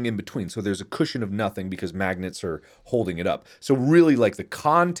floating in between. So there's a cushion of nothing because magnets are holding it up. So really like the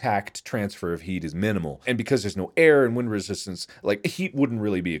contact transfer of heat is minimal. And because there's no air and wind resistance, like heat wouldn't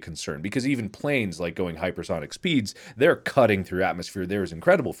really be a concern because even planes like going hypersonic speeds, they're cutting through atmosphere. There's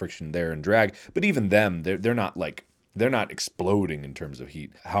incredible friction there and drag, but even them, they're not exploding in terms of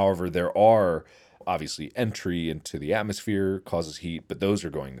heat. However, there are obviously entry into the atmosphere causes heat, but those are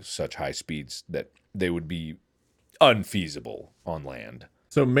going to such high speeds that they would be unfeasible on land.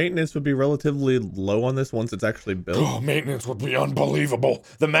 So maintenance would be relatively low on this once it's actually built? Oh, maintenance would be unbelievable.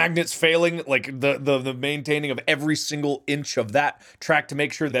 The magnets failing, like the maintaining of every single inch of that track to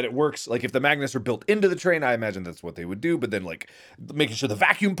make sure that it works. Like if the magnets are built into the train, I imagine that's what they would do. But then like making sure the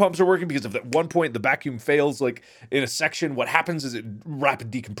vacuum pumps are working, because if at one point the vacuum fails, like in a section, what happens is it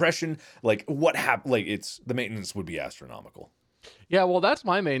rapid decompression. Like the maintenance would be astronomical. Yeah, well, that's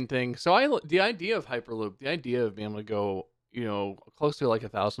my main thing. So the idea of Hyperloop, the idea of being able to go, close to like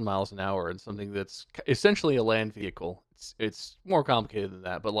 1,000 miles an hour in something that's essentially a land vehicle. It's more complicated than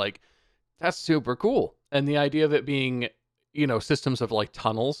that, but like that's super cool. And the idea of it being, systems of like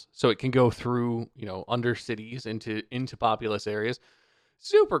tunnels, so it can go through, under cities into populous areas,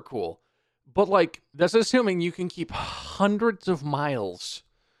 super cool. But like that's assuming you can keep hundreds of miles,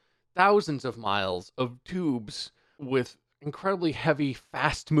 thousands of miles of tubes with incredibly heavy,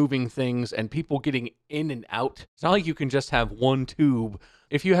 fast-moving things and people getting in and out. It's not like you can just have one tube.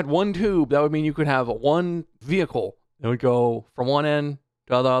 If you had one tube, that would mean you could have one vehicle that would go from one end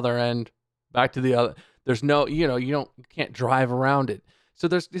to the other end, back to the other. There's no, you can't drive around it. So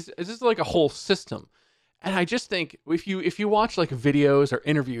this is like a whole system. And I just think if you watch like videos or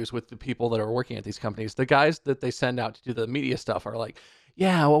interviews with the people that are working at these companies, the guys that they send out to do the media stuff are like,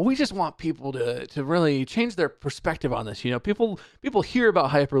 yeah, well, we just want people to really change their perspective on this. People hear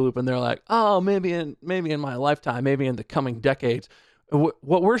about Hyperloop and they're like, oh, maybe in my lifetime, maybe in the coming decades.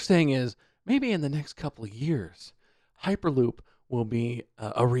 What we're saying is maybe in the next couple of years, Hyperloop will be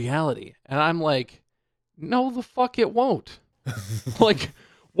a reality. And I'm like, no, the fuck it won't. Like,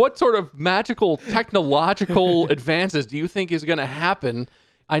 what sort of magical technological advances do you think is going to happen?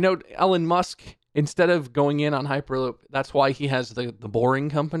 I know Elon Musk, instead of going in on Hyperloop, that's why he has the Boring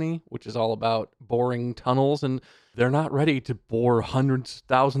Company, which is all about boring tunnels, and they're not ready to bore hundreds,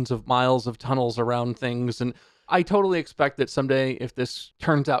 thousands of miles of tunnels around things. And I totally expect that someday, if this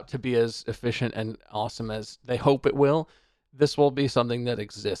turns out to be as efficient and awesome as they hope it will, this will be something that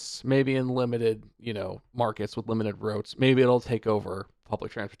exists, maybe in limited, markets with limited routes. Maybe it'll take over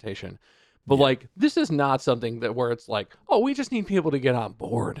public transportation. But like, this is not something that where it's like, oh, we just need people to get on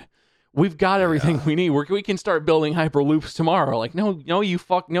board. We've got everything we need. We can start building hyperloops tomorrow. Like, no,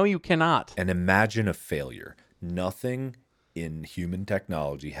 you cannot. And imagine a failure. Nothing in human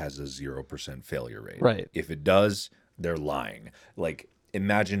technology has a 0% failure rate. Right. If it does, they're lying. Like,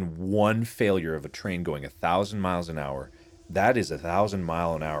 imagine one failure of a train going 1,000 miles an hour. That is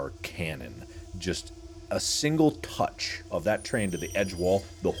 1,000-mile-an-hour cannon. Just a single touch of that train to the edge wall,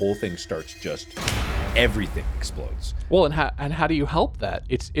 the whole thing starts everything explodes. Well, and how do you help that?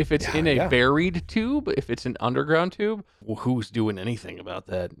 If it's in a buried tube, if it's an underground tube, well, who's doing anything about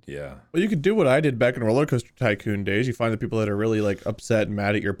that? Yeah. Well, you could do what I did back in Roller Coaster Tycoon days. You find the people that are really like upset and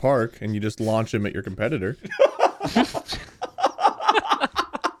mad at your park, and you just launch them at your competitor.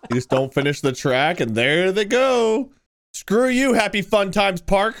 You just don't finish the track, and there they go. Screw you, Happy Fun Times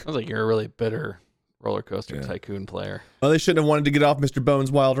Park. Sounds like you're a really bitter Roller Coaster Tycoon player. Well, they shouldn't have wanted to get off Mr.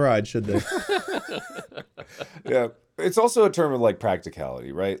 Bones' Wild Ride, should they? Yeah. It's also a term of like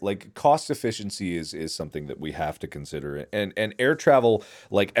practicality, right? Like cost efficiency is something that we have to consider. And air travel,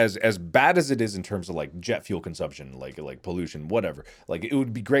 like as bad as it is in terms of like jet fuel consumption, like pollution, whatever, like it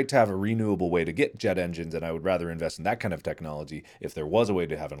would be great to have a renewable way to get jet engines. And I would rather invest in that kind of technology if there was a way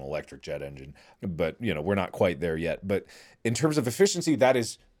to have an electric jet engine. But, we're not quite there yet. But in terms of efficiency, that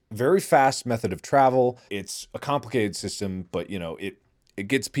is very fast method of travel. It's a complicated system, but, it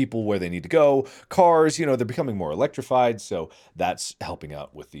gets people where they need to go. Cars, they're becoming more electrified, so that's helping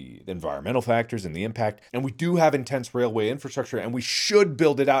out with the environmental factors and the impact. And we do have intense railway infrastructure, and we should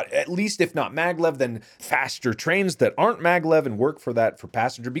build it out, at least if not maglev, then faster trains that aren't maglev and work for that for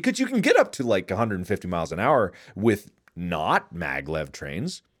passenger, because you can get up to like 150 miles an hour with not maglev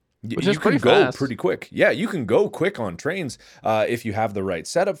trains. Which you is can pretty go fast. pretty quick. Yeah, you can go quick on trains if you have the right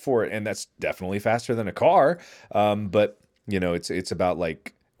setup for it, and that's definitely faster than a car. But it's about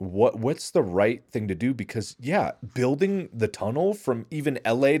like what's the right thing to do, because building the tunnel from even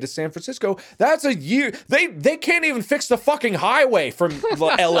LA to San Francisco, that's a year. They can't even fix the fucking highway from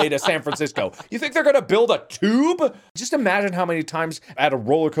LA to San Francisco. You think they're gonna build a tube? Just imagine how many times at a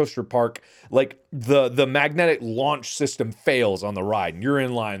roller coaster park, like the magnetic launch system fails on the ride and you're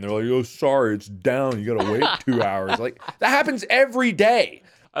in line. They're like, oh, sorry, it's down. You gotta wait 2 hours. Like that happens every day.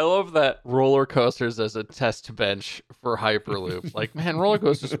 I love that roller coasters as a test bench for Hyperloop. Like, man, roller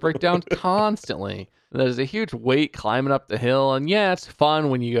coasters break down constantly. There's a huge weight climbing up the hill, and it's fun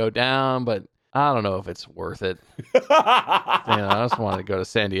when you go down, but I don't know if it's worth it. I just want to go to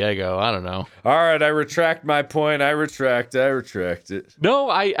San Diego. I don't know. All right, I retract my point. I retract it. No,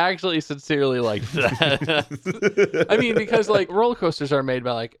 I actually sincerely like that. I mean, because like roller coasters are made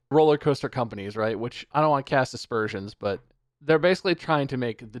by like roller coaster companies, right? Which I don't want to cast aspersions, but they're basically trying to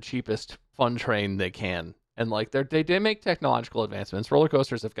make the cheapest fun train they can. And like they make technological advancements. Roller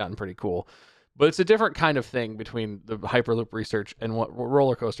coasters have gotten pretty cool, but it's a different kind of thing between the Hyperloop research and what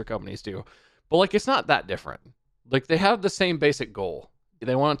roller coaster companies do. But like, it's not that different. Like they have the same basic goal.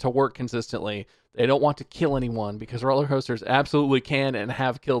 They want it to work consistently. They don't want to kill anyone, because roller coasters absolutely can and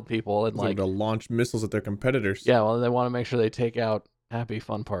have killed people. And like to launch missiles at their competitors. Yeah, well, they want to make sure they take out Happy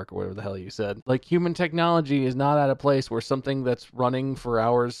Fun Park or whatever the hell you said. Like, human technology is not at a place where something that's running for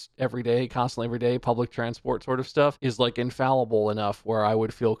hours every day, constantly every day, public transport sort of stuff, is like infallible enough where I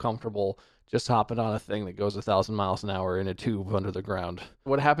would feel comfortable just hopping on a thing that goes 1,000 miles an hour in a tube under the ground.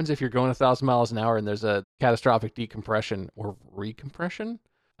 What happens if you're going 1,000 miles an hour and there's a catastrophic decompression or recompression?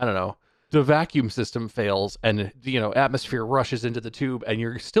 I don't know. The vacuum system fails and, atmosphere rushes into the tube and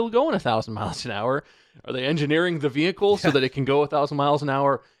you're still going 1,000 miles an hour. Are they engineering the vehicle so that it can go 1,000 miles an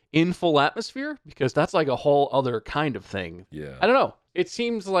hour in full atmosphere? Because that's like a whole other kind of thing. Yeah. I don't know. It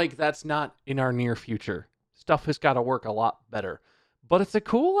seems like that's not in our near future. Stuff has got to work a lot better. But it's a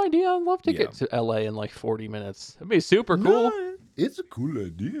cool idea. I'd love to get to LA in like 40 minutes. It'd be super cool. No, it's a cool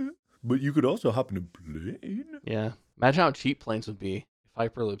idea. But you could also hop in a plane. Yeah. Imagine how cheap planes would be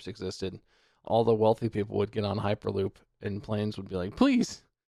if Hyperloops existed. All the wealthy people would get on Hyperloop and planes would be like, please,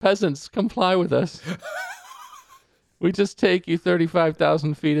 peasants, come fly with us. We just take you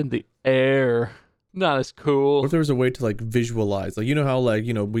 35,000 feet in the air. Not as cool. What if there was a way to like visualize, like, how like,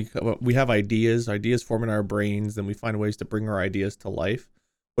 we have ideas form in our brains, and we find ways to bring our ideas to life.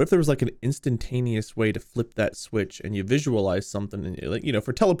 What if there was like an instantaneous way to flip that switch and you visualize something, and like,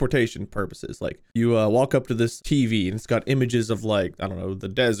 for teleportation purposes, like you walk up to this TV and it's got images of like, I don't know, the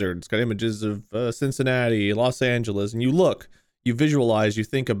desert. It's got images of Cincinnati, Los Angeles, and you visualize, you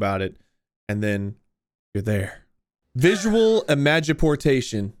think about it, and then you're there. Visual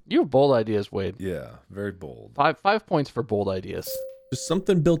imagiportation. You have bold ideas, Wade. Yeah, very bold. 5 points for bold ideas. Just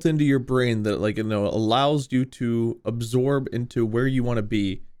something built into your brain that, like, allows you to absorb into where you want to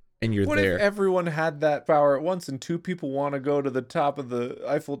be, and you're What there. if everyone had that power at once and two people want to go to the top of the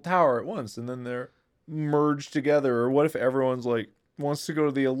Eiffel Tower at once and then they're merged together? Or what if everyone's like wants to go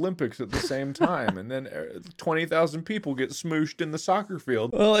to the Olympics at the same time and then 20,000 people get smooshed in the soccer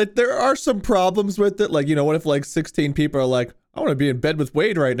field? Well, there are some problems with it. Like, what if like 16 people are like, I want to be in bed with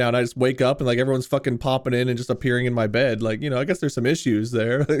Wade right now, and I just wake up and like everyone's fucking popping in and just appearing in my bed. Like, I guess there's some issues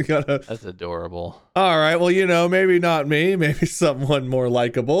there. That's adorable. All right, well, maybe not me, maybe someone more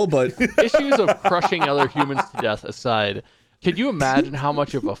likable, but Issues of crushing other humans to death aside, could you imagine how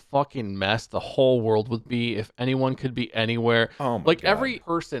much of a fucking mess the whole world would be if anyone could be anywhere? Oh my like God. every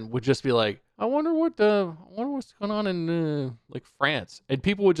person would just be like, I wonder what's going on in like France, and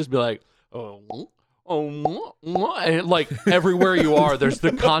people would just be like, and like everywhere you are, there's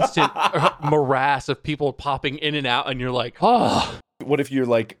the constant morass of people popping in and out, and you're like, oh. What if you're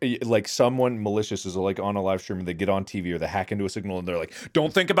like someone malicious is like on a live stream and they get on TV or they hack into a signal and they're like,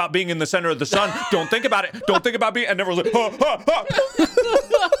 don't think about being in the center of the sun. Don't think about it. Don't think about being, and everyone's like,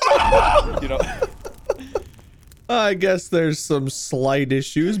 I guess there's some slight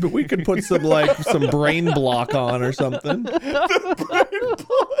issues, but we could put some brain block on or something.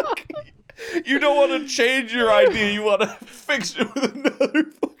 You don't want to change your idea. You want to fix it with another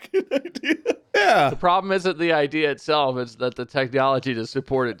fucking idea. Yeah. The problem isn't the idea itself, it's that the technology to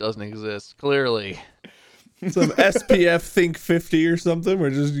support it doesn't exist, clearly. Some SPF Think 50 or something, where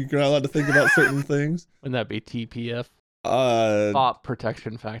just you're not allowed to think about certain things. Wouldn't that be TPF? Thought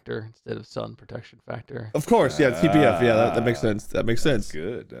protection factor instead of sun protection factor. Of course, yeah, TPF. Yeah, that makes sense. That makes sense.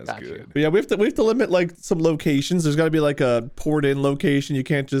 Good. That's good. But yeah, we have to limit like some locations. There's got to be like a port in location. You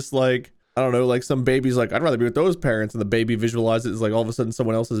can't just like, I don't know, like some baby's like, I'd rather be with those parents, and the baby visualizes like all of a sudden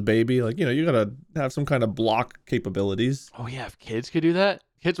someone else's baby. Like, you gotta have some kind of block capabilities. Oh yeah, if kids could do that,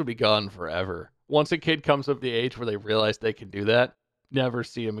 kids would be gone forever. Once a kid comes up the age where they realize they can do that, never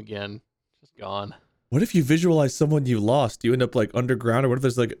see them again. Just gone. What if you visualize someone you lost? Do you end up like underground, or what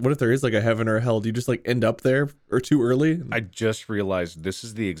if there is like a heaven or a hell? Do you just like end up there or too early? I just realized this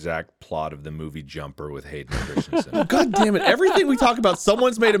is the exact plot of the movie Jumper with Hayden Christensen. God damn it. Everything we talk about,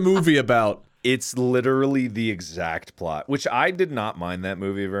 someone's made a movie about. It's literally the exact plot, which I did not mind that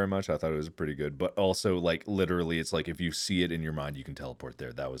movie very much. I thought it was pretty good, but also like literally it's like if you see it in your mind, you can teleport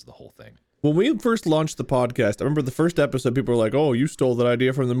there. That was the whole thing. When we first launched the podcast, I remember the first episode, people were like, oh, you stole that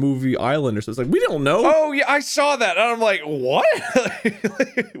idea from the movie Island. Or so it's like, we don't know. Oh, yeah, I saw that. And I'm like, what?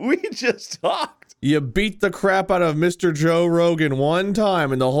 We just talked. You beat the crap out of Mr. Joe Rogan one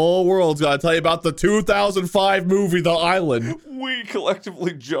time, and the whole world's got to tell you about the 2005 movie, The Island. We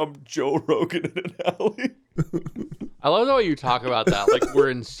collectively jumped Joe Rogan in an alley. I love the way you talk about that. Like we're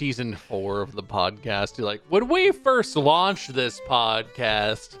in season 4 of the podcast. You're like, when we first launched this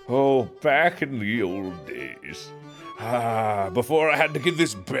podcast. Oh, back in the old days. Before I had to get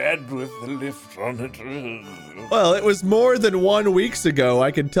this bed with the lift on it. Well, it was more than 1 week ago,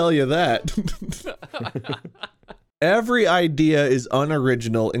 I can tell you that. Every idea is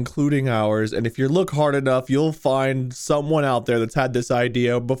unoriginal, including ours, and if you look hard enough, you'll find someone out there that's had this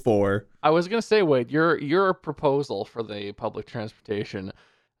idea before. I was gonna say, Wade, your proposal for the public transportation,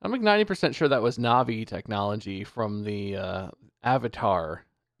 I'm like 90% sure that was Navi technology from the Avatar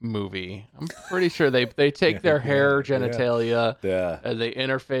movie. I'm pretty sure they take their hair genitalia and they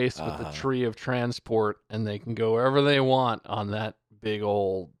interface with the tree of transport, and they can go wherever they want on that big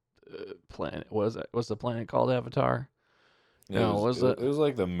old planet. Was the planet called Avatar? No, it was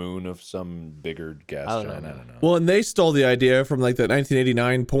like the moon of some bigger gas giant. I don't know. Well, and they stole the idea from like that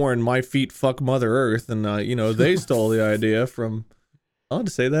 1989 porn, My Feet Fuck Mother Earth, and they stole the idea from. I want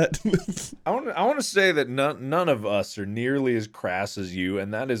to say that. I want to say that none of us are nearly as crass as you,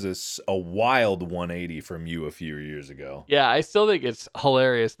 and that is a wild 180 from you a few years ago. Yeah, I still think it's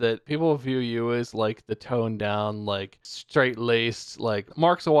hilarious that people view you as like the toned down, like straight laced, like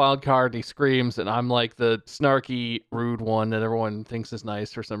Mark's a wild card, he screams, and I'm like the snarky, rude one that everyone thinks is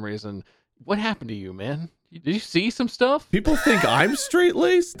nice for some reason. What happened to you, man? Did you see some stuff? People think I'm straight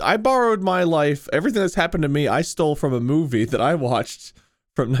laced. I borrowed my life. Everything that's happened to me, I stole from a movie that I watched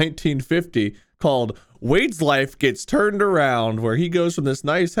from 1950 called Wade's Life Gets Turned Around, where he goes from this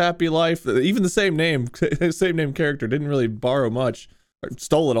nice, happy life, even the same name character, didn't really borrow much, or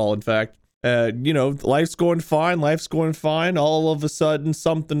stole it all, in fact. Life's going fine. All of a sudden,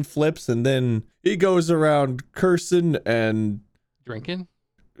 something flips, and then he goes around cursing and drinking.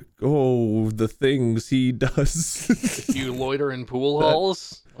 Oh, the things he does. You loiter in pool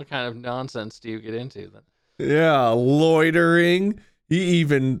halls? What kind of nonsense do you get into then? Yeah, loitering. He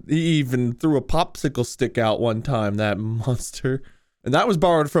even threw a popsicle stick out one time, that monster. And that was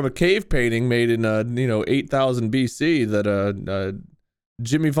borrowed from a cave painting made in 8000 BC that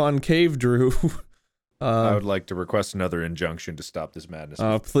Jimmy Von Cave drew. I would like to request another injunction to stop this madness.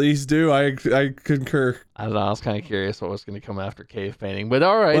 Please do. I concur. I don't know. I was kind of curious what was going to come after cave painting, but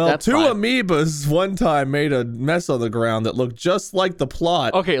all right. Well, that's two fine. amoebas one time made a mess on the ground that looked just like the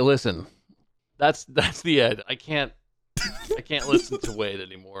plot. Okay, listen. That's the end. I can't listen to Wade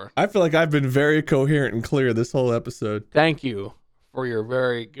anymore. I feel like I've been very coherent and clear this whole episode. Thank you for your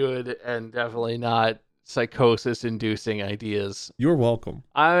very good and definitely not psychosis-inducing ideas. You're welcome.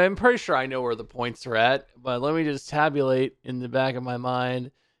 I'm pretty sure I know where the points are at, but let me just tabulate in the back of my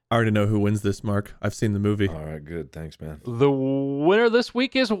mind. I already know who wins this, Mark. I've seen the movie. All right, good. Thanks, man. The winner this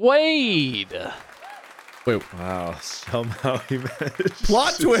week is Wade. Wait. Wow, somehow he managed.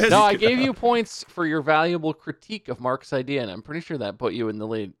 Plot twist. No, I gave you points for your valuable critique of Mark's idea, and I'm pretty sure that put you in the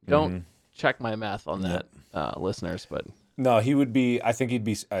lead. Don't check my math on that, listeners, but... No, he would be. I think he'd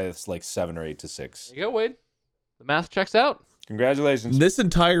be. It's like 7 or 8 to 6. There you go, Wade. The math checks out. Congratulations. This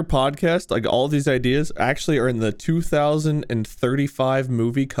entire podcast, like all these ideas, actually are in the 2035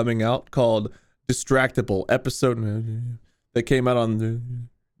 movie coming out called Distractible episode that came out on the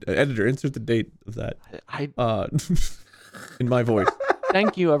editor. Insert the date of that. In my voice.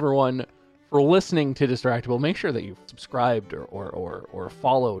 Thank you, everyone, for listening to Distractible. Make sure that you've subscribed or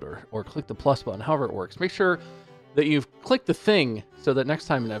followed or clicked the plus button, however it works. Make sure that you've clicked the thing so that next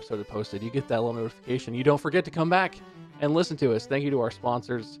time an episode is posted, you get that little notification. You don't forget to come back and listen to us. Thank you to our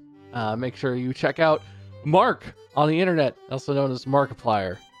sponsors. Make sure you check out Mark on the internet, also known as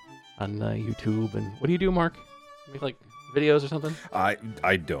Markiplier on YouTube. And what do you do, Mark? You make like videos or something? I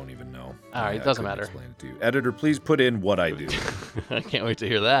don't even know. All right, it doesn't matter. Explain it to you. Editor, please put in what I do. I can't wait to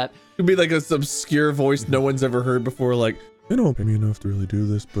hear that. It'd be like this obscure voice no one's ever heard before, like, they don't pay me enough to really do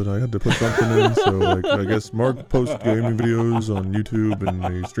this, but I had to put something in, so like I guess Mark posts gaming videos on YouTube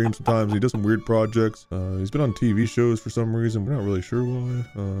and he streams sometimes. He does some weird projects. He's been on TV shows for some reason. We're not really sure why.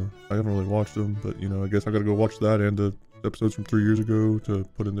 I haven't really watched them, but I guess I gotta go watch that and the episodes from 3 years ago to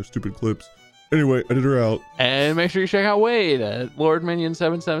put in their stupid clips. Anyway, editor out. And make sure you check out Wade at Lord Minion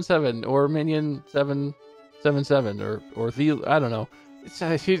 777 or Minion 777 or the I don't know.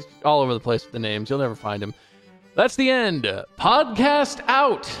 He's all over the place with the names. You'll never find him. That's the end. Podcast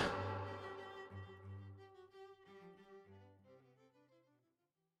out.